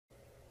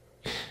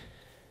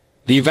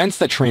The events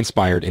that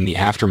transpired in the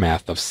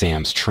aftermath of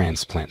Sam's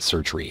transplant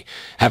surgery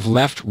have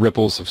left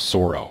ripples of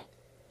sorrow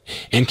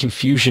and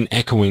confusion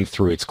echoing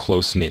through its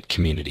close-knit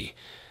community.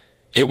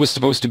 It was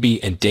supposed to be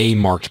a day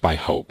marked by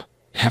hope.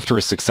 After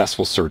a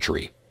successful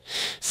surgery,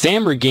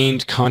 Sam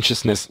regained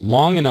consciousness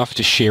long enough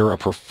to share a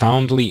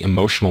profoundly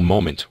emotional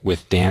moment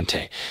with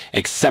Dante,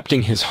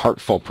 accepting his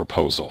heartfelt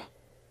proposal.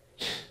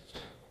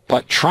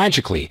 But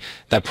tragically,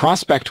 that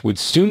prospect would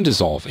soon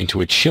dissolve into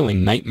a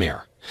chilling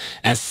nightmare,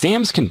 as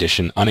Sam's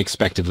condition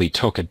unexpectedly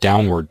took a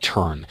downward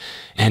turn,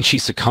 and she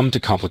succumbed to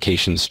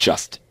complications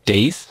just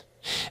days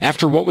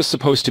after what was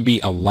supposed to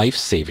be a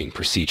life-saving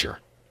procedure.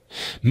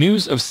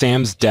 News of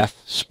Sam's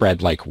death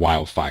spread like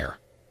wildfire,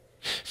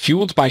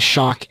 fueled by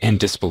shock and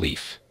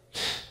disbelief.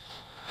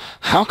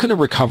 How could a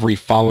recovery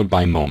followed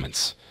by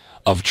moments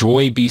of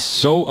joy be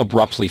so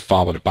abruptly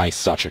followed by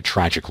such a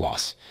tragic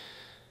loss?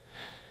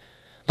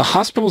 The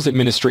hospital's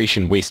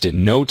administration wasted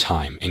no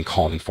time in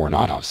calling for an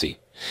autopsy,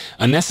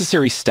 a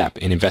necessary step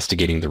in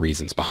investigating the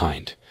reasons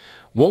behind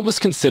what was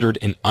considered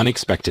an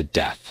unexpected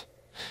death.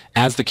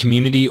 As the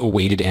community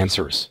awaited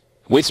answers,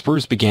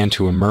 whispers began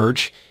to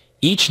emerge,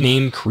 each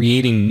name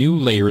creating new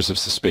layers of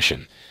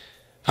suspicion.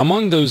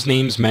 Among those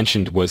names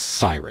mentioned was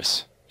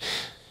Cyrus.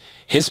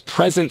 His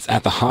presence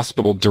at the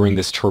hospital during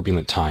this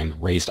turbulent time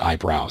raised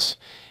eyebrows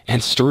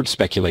and stirred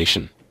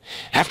speculation.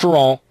 After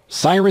all,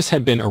 Cyrus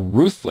had been a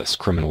ruthless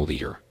criminal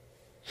leader.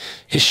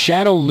 His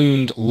shadow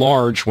loomed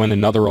large when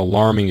another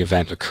alarming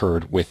event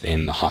occurred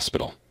within the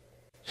hospital.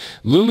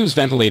 Lulu's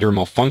ventilator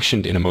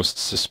malfunctioned in a most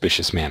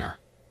suspicious manner.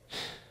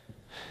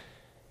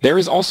 There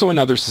is also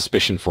another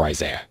suspicion for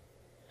Isaiah.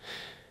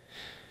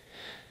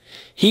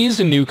 He is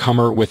a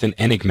newcomer with an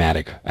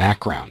enigmatic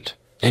background,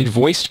 and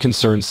voiced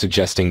concerns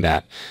suggesting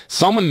that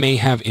someone may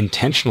have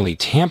intentionally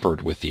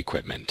tampered with the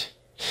equipment.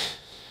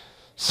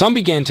 Some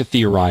began to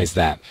theorize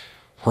that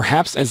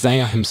perhaps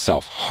Isaiah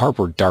himself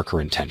harbored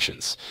darker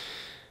intentions.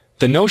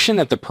 The notion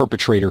that the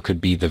perpetrator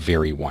could be the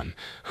very one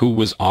who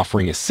was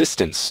offering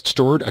assistance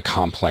stirred a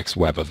complex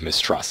web of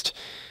mistrust.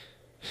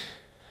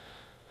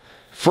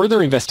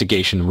 Further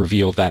investigation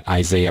revealed that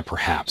Isaiah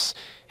perhaps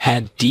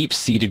had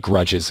deep-seated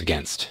grudges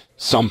against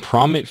some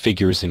prominent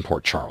figures in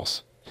Port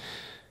Charles.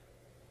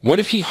 What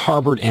if he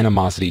harbored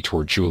animosity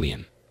toward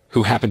Julian,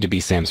 who happened to be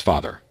Sam's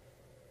father?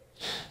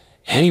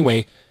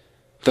 Anyway,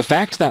 the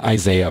fact that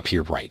Isaiah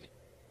appeared right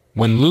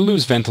when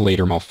Lulu's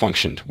ventilator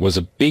malfunctioned was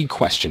a big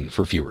question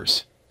for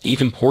viewers.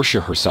 Even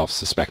Portia herself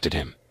suspected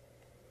him.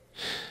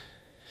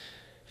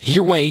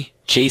 Either way,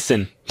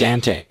 Jason,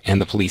 Dante, and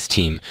the police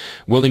team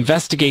will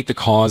investigate the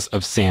cause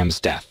of Sam's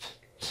death.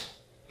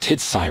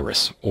 Did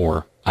Cyrus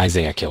or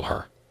Isaiah kill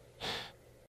her?